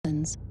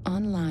weapons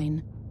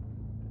online.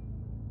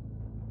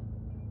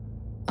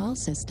 All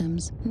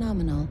systems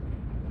nominal.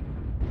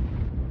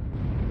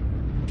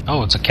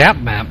 Oh, it's a cap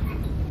map.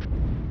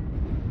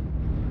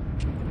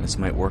 This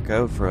might work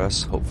out for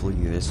us. Hopefully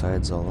the other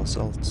side's all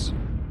assaults.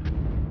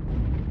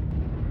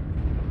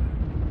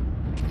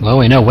 Well,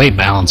 we know weight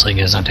balancing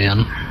isn't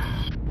in.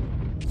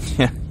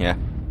 Yeah.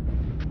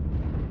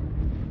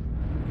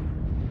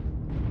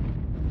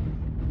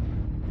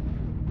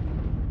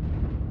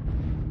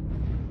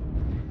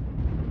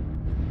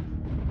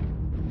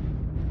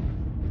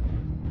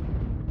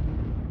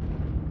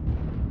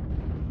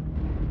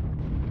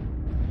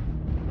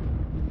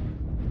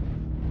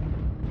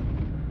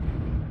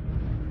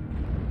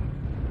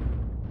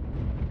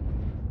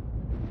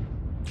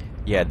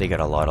 Yeah, they got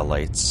a lot of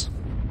lights.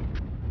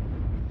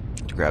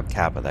 To grab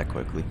Kappa that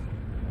quickly.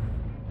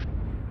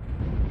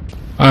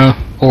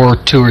 Or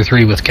 2 or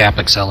 3 with cap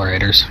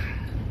accelerators.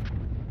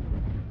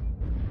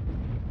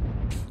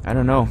 I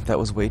don't know, that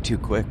was way too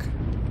quick.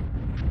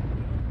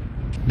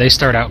 They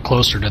start out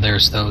closer to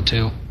theirs, though,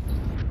 too.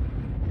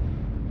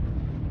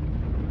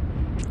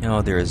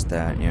 Oh, there is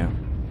that, yeah.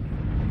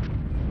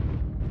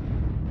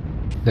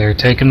 They're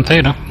taking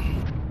Theta.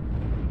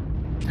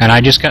 And I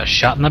just got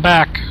shot in the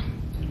back.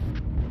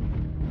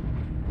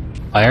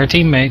 By our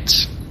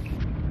teammates.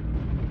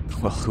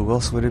 Well, who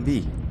else would it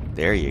be?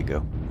 There you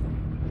go.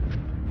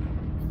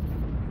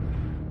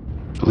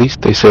 At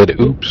least they said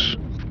oops.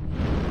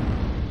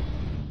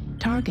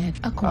 Target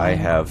acquired. I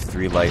have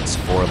 3 lights,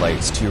 4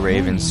 lights, 2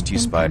 ravens, 2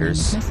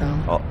 spiders.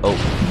 Oh,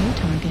 New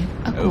target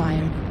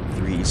acquired.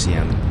 3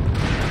 ECM.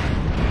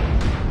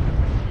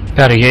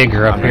 Got a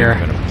Jaeger up I'm here.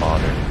 not even gonna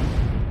bother.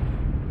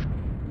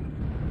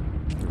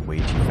 They're way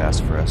too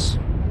fast for us.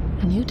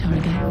 New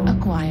target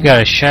acquired.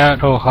 Got a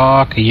Shadow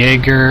Hawk, a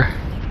Jaeger.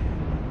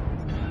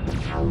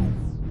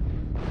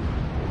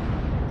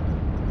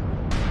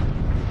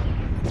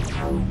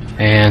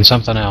 And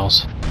something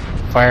else.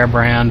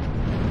 Firebrand.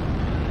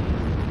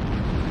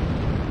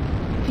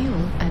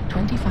 Fuel at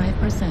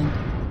 25%.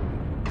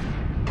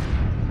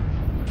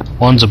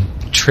 One's a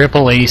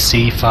triple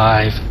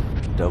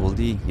AC-5. Double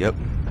D, yep.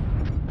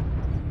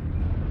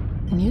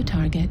 New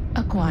target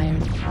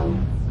acquired.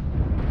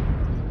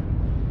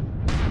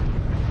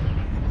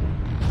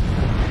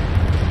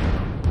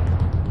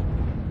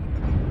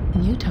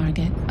 New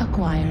target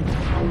acquired.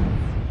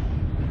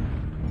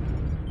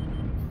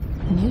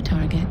 New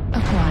target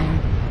acquired.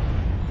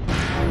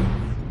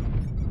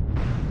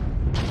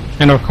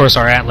 And of course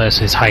our Atlas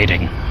is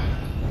hiding.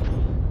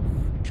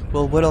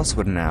 Well, what else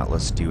would an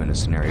Atlas do in a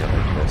scenario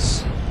like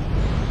this?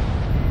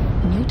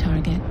 New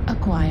target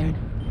acquired.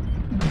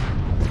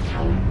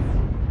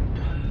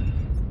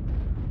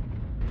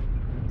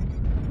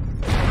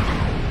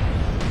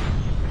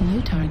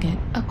 New target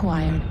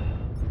acquired.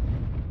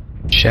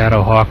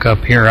 Shadow Hawk up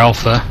here,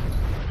 Alpha.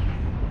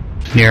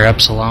 Near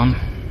Epsilon.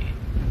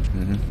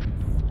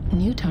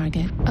 New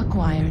target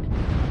acquired.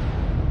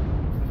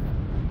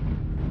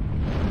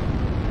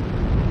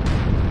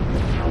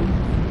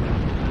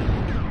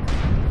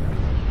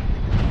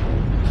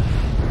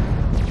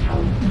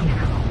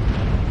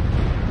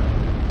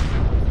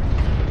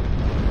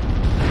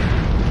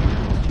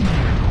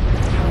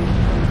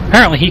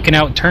 Apparently he can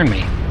outturn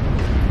me.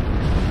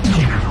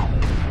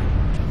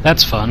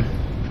 That's fun.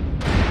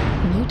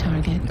 New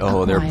target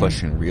Oh, they're acquired.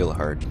 pushing real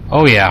hard.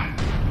 Oh yeah.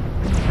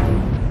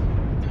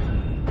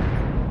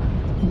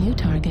 New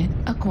target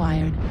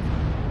acquired.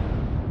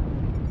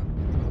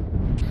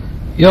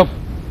 Yep.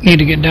 Need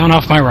to get down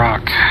off my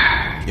rock.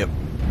 Yep,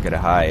 gotta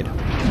hide.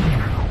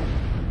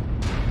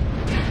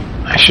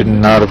 I should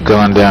not have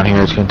gone down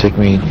here. It's gonna take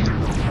me.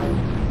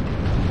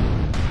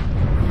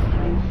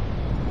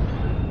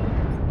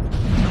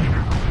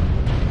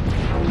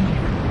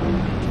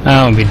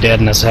 I'll be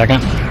dead in a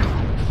second.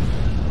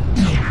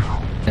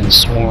 And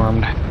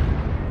swarmed.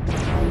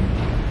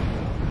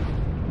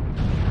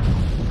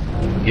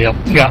 Yep,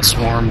 got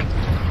swarmed.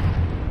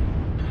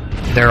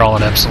 They're all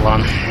at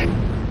Epsilon.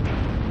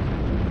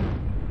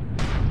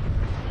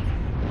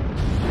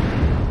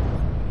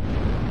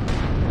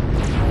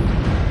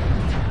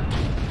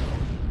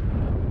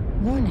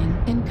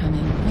 Warning,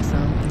 incoming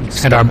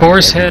missile. And our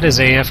boar's head is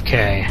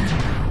AFK.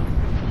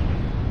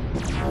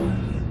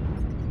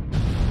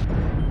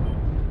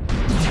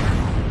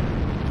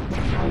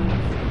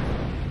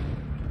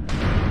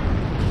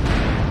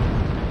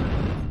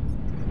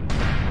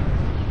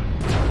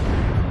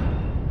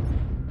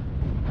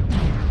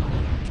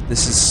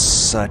 This is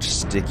such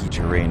sticky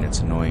terrain, it's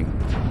annoying.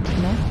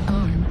 Left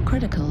arm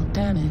critical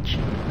damage.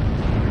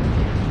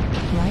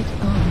 Right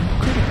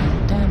arm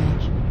critical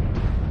damage.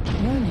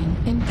 Warning,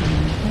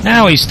 incoming missile.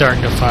 Now he's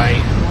starting to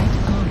fight.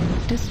 Right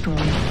arm destroyed.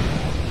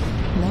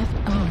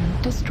 Left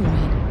arm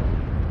destroyed.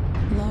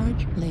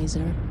 Large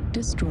laser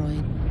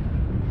destroyed.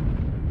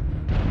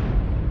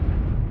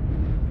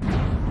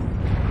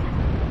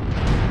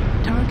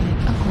 Target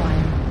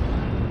acquired.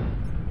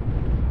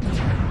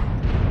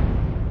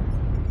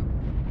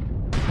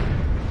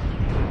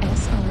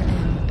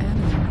 SRM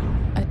ammo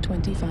at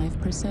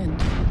 25%.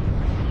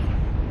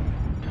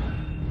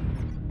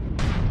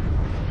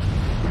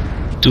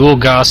 Dual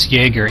Gauss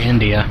Jaeger,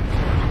 India.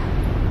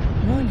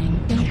 Warning,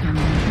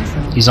 incoming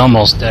missile. He's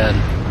almost dead.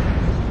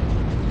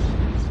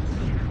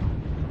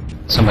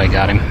 Somebody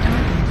got him.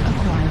 Target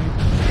acquired.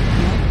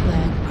 Left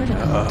leg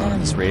critical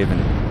damage. It's Raven.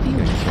 Fuel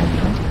You're gonna kill me.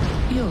 at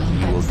fuel You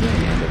will at be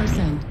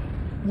 0%.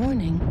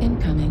 Warning,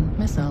 incoming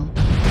missile.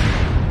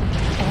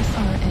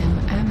 SRM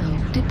ammo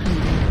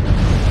depleted.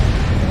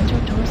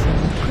 Center torso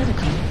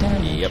critical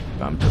damage. Yep,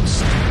 I'm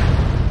toast.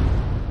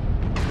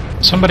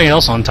 Somebody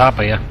else on top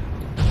of you.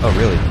 Oh,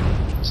 really?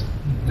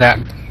 That.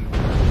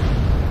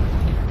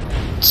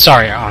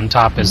 Sorry, on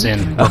top is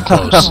in. We're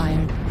close.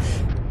 Acquired.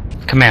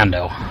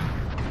 Commando.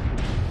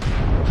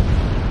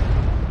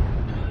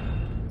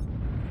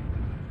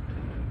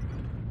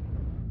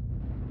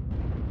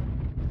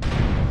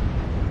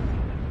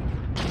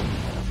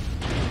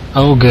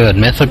 Oh good,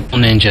 Mythical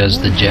Ninja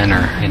is the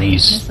Jenner, and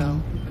he's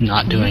Missile.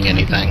 not doing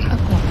anything.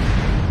 Acquired.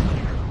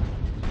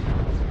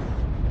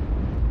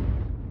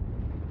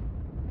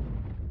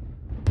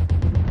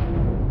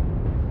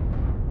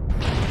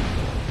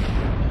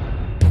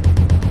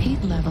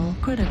 Heat level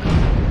critical.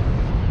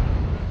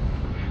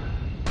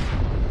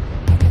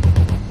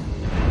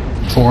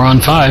 4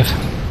 on 5.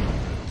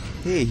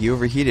 Hey, he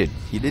overheated.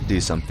 He did do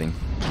something.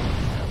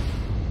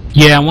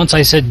 Yeah, once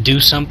I said do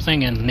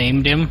something and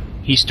named him,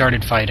 he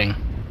started fighting.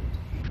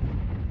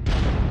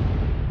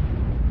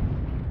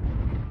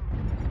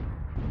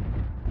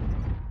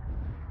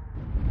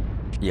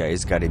 Yeah,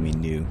 he's got him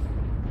new.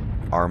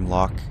 Arm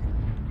lock.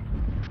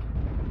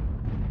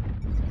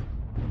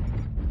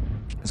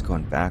 It's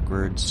going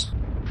backwards.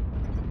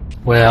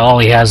 Well, all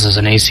he has is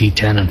an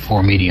AC-10 and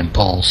 4 medium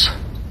pulse.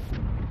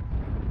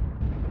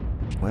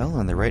 Well,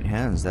 on the right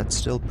hands, that's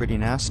still pretty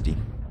nasty.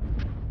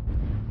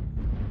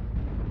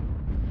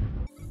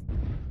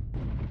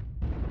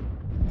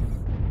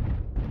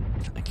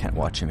 I can't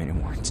watch him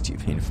anymore, it's too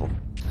painful.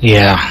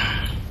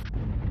 Yeah.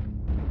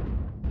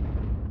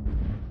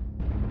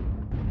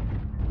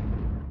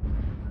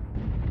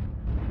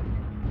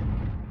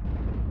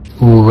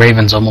 Ooh,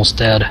 Raven's almost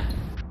dead.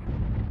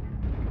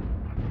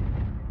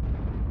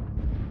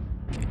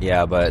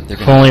 Yeah, but they're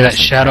If gonna only get that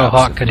some Shadow caps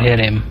Hawk if could not- hit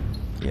him.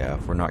 Yeah,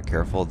 if we're not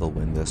careful, they'll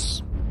win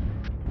this.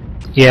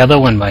 Yeah,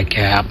 they'll win by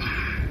cap.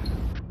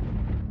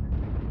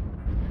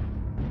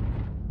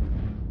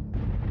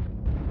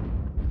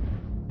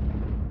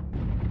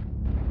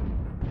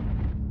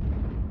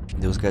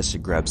 Those guys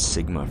should grab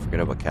Sigma, forget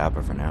about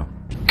Kappa for now.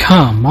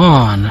 Come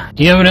on.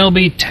 You have an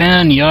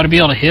LB-10, you ought to be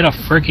able to hit a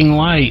freaking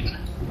light.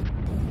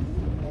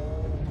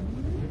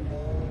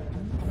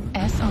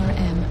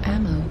 SRM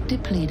ammo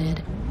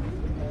depleted.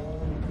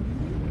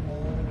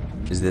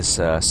 Is this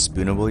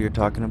Spoonable you're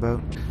talking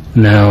about?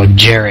 No,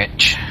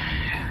 Jarrett.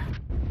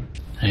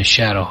 And a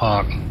Shadow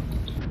Hawk.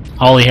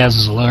 All he has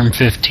is a Alarm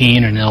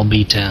 15 and an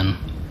LB-10.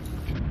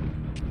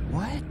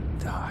 What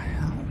the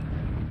hell?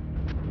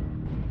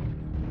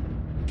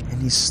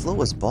 And he's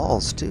slow as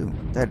balls too.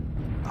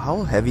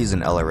 How heavy is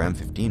an LRM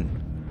 15?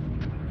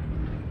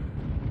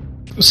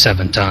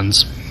 7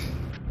 tons.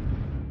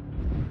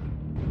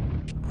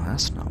 Well,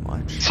 that's not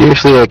much.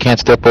 Seriously, I can't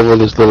step over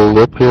this little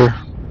lip here.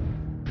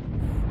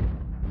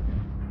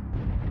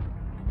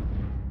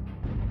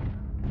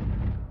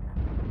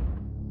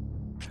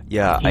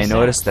 Yeah, I He's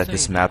noticed that that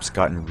this thing. map's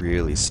gotten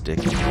really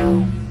sticky.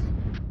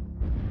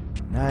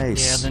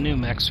 Nice. Yeah, the new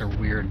mechs are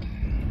weird.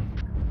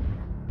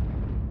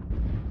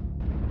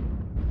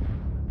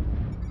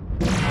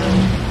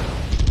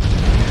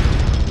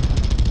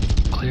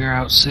 Clear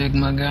out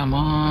Sigma, come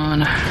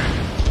on.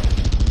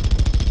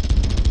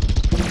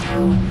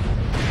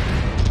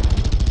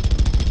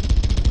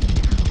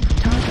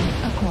 Target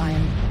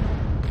acquired.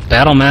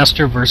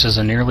 Battlemaster versus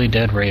a nearly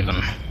dead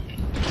Raven.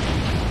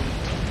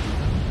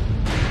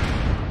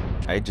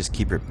 I just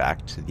keep her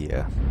back to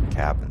the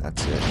cap and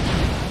that's it.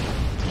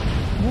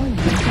 Warning,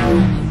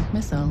 incoming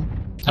missile.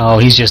 Oh,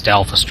 he's just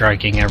alpha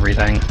striking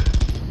everything.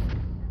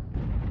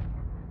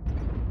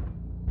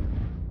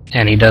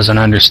 And he doesn't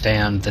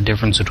understand the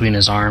difference between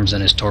his arms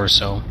and his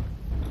torso.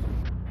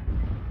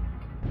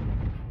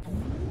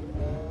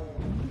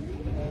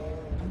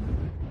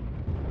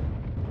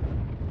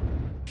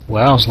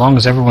 Well, as long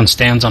as everyone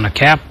stands on a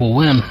cap, we'll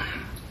win.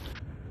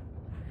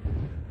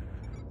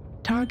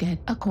 Target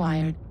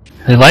acquired.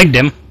 They liked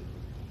him.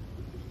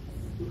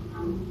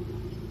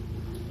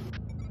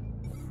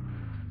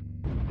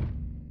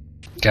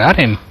 Got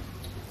him.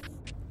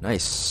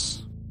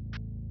 Nice.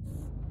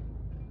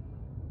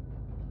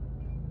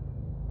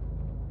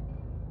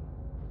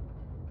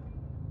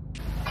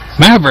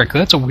 Maverick,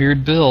 that's a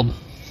weird build.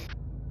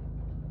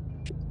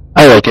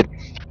 I like it.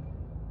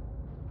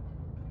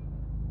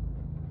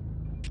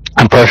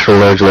 I'm partial to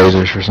large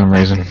lasers for some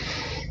reason.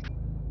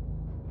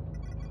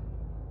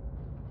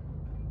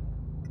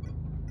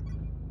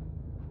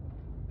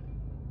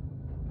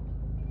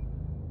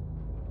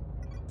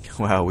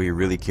 Wow, we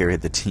really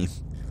carried the team.